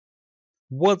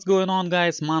What's going on,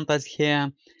 guys? Mantas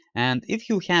here. And if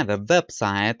you have a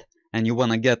website and you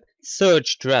want to get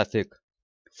search traffic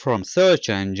from search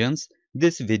engines,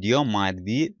 this video might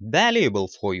be valuable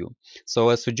for you. So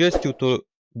I suggest you to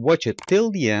watch it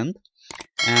till the end.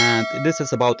 And this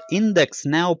is about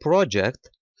IndexNow project.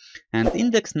 And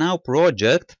IndexNow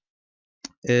project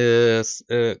is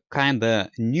kinda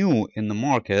new in the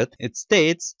market. It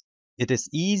states it is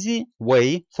easy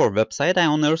way for website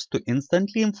owners to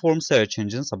instantly inform search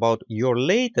engines about your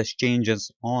latest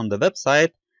changes on the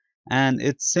website, and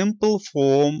it's simple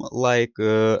form like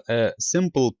a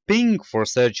simple ping for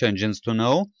search engines to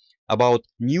know about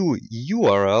new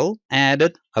URL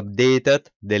added, updated,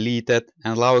 deleted,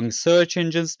 and allowing search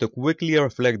engines to quickly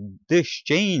reflect this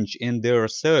change in their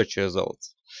search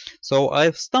results. So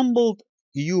I've stumbled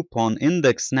upon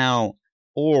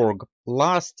IndexNow.org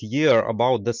last year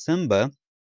about December,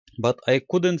 but I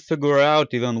couldn't figure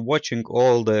out, even watching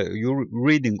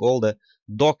reading all the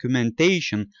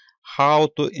documentation, how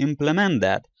to implement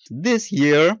that. This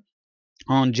year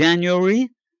on January,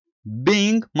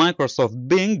 Microsoft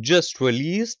Bing just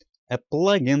released a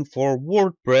plugin for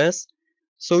WordPress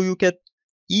so you can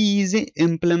easily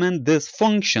implement this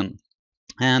function.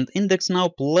 And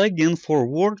IndexNow plugin for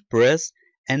WordPress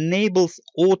enables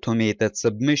automated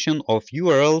submission of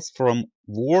URLs from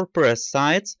WordPress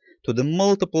sites to the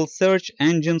multiple search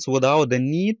engines without the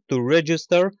need to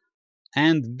register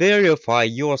and verify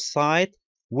your site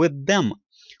with them.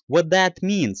 What that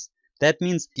means? That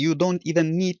means you don't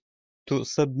even need to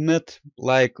submit,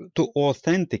 like to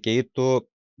authenticate to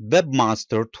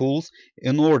webmaster tools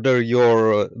in order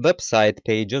your website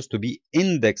pages to be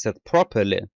indexed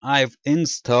properly. I've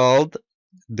installed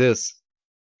this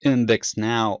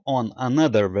IndexNow on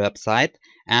another website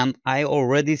and I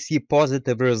already see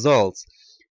positive results.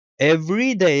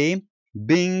 Every day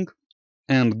Bing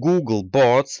and Google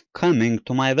bots coming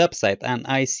to my website, and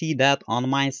I see that on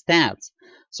my stats.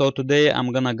 So today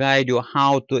I'm gonna guide you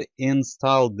how to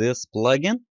install this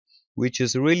plugin, which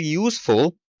is really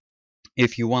useful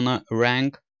if you wanna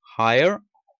rank higher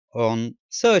on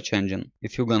search engine.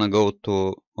 If you're gonna go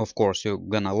to, of course, you're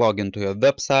gonna log into your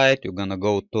website, you're gonna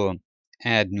go to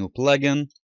add new plugin,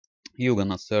 you're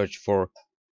gonna search for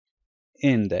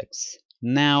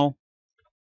IndexNow,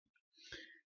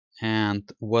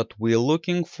 and what we're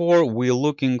looking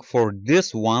for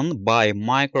this one by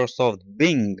Microsoft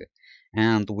Bing,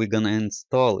 and we're gonna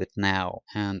install it now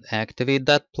and activate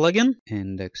that plugin.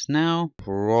 IndexNow.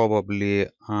 Probably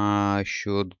I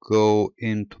should go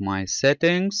into my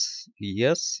settings.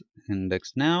 Yes,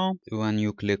 IndexNow. When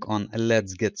you click on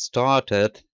let's get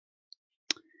started,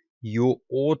 you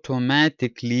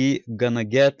automatically gonna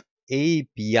get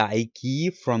API key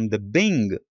from the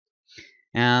Bing.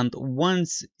 And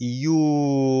once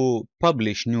you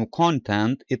publish new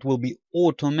content, it will be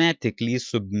automatically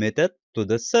submitted to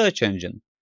the search engine.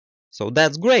 So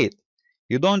that's great.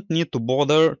 You don't need to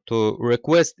bother to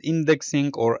request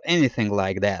indexing or anything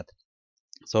like that.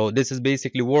 So this is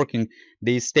basically working.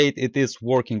 They state it is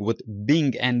working with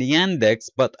Bing and Yandex,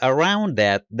 but around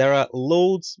that there are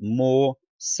loads more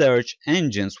search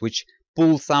engines which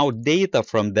pulls out data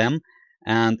from them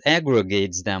and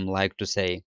aggregates them, like to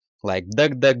say, like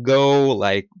DuckDuckGo,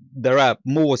 like there are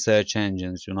more search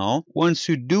engines, you know. Once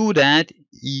you do that,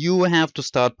 you have to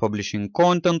start publishing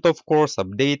content, of course,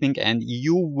 updating, and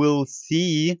you will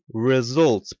see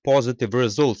results, positive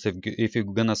results, if you're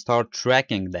gonna start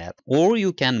tracking that. Or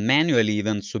you can manually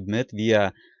even submit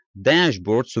via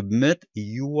dashboard, submit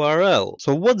URL.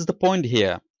 So what's the point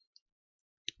here?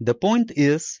 The point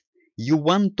is you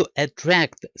want to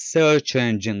attract search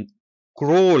engine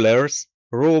crawlers,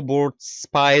 robots,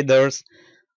 spiders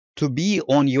to be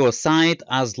on your site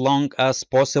as long as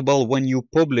possible when you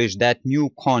publish that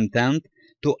new content,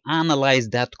 to analyze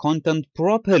that content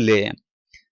properly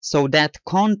so that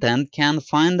content can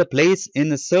find a place in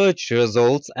the search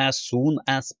results as soon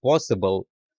as possible,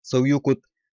 so you could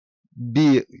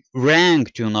be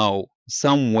ranked, you know,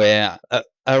 somewhere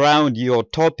around your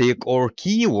topic or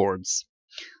keywords.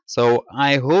 So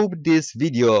I hope this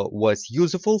video was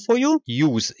useful for you.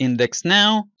 Use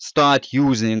IndexNow. Start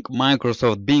using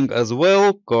Microsoft Bing as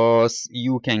well, because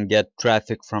you can get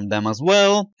traffic from them as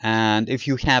well. And if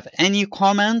you have any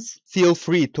comments, feel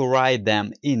free to write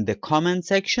them in the comment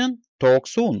section. Talk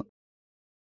soon.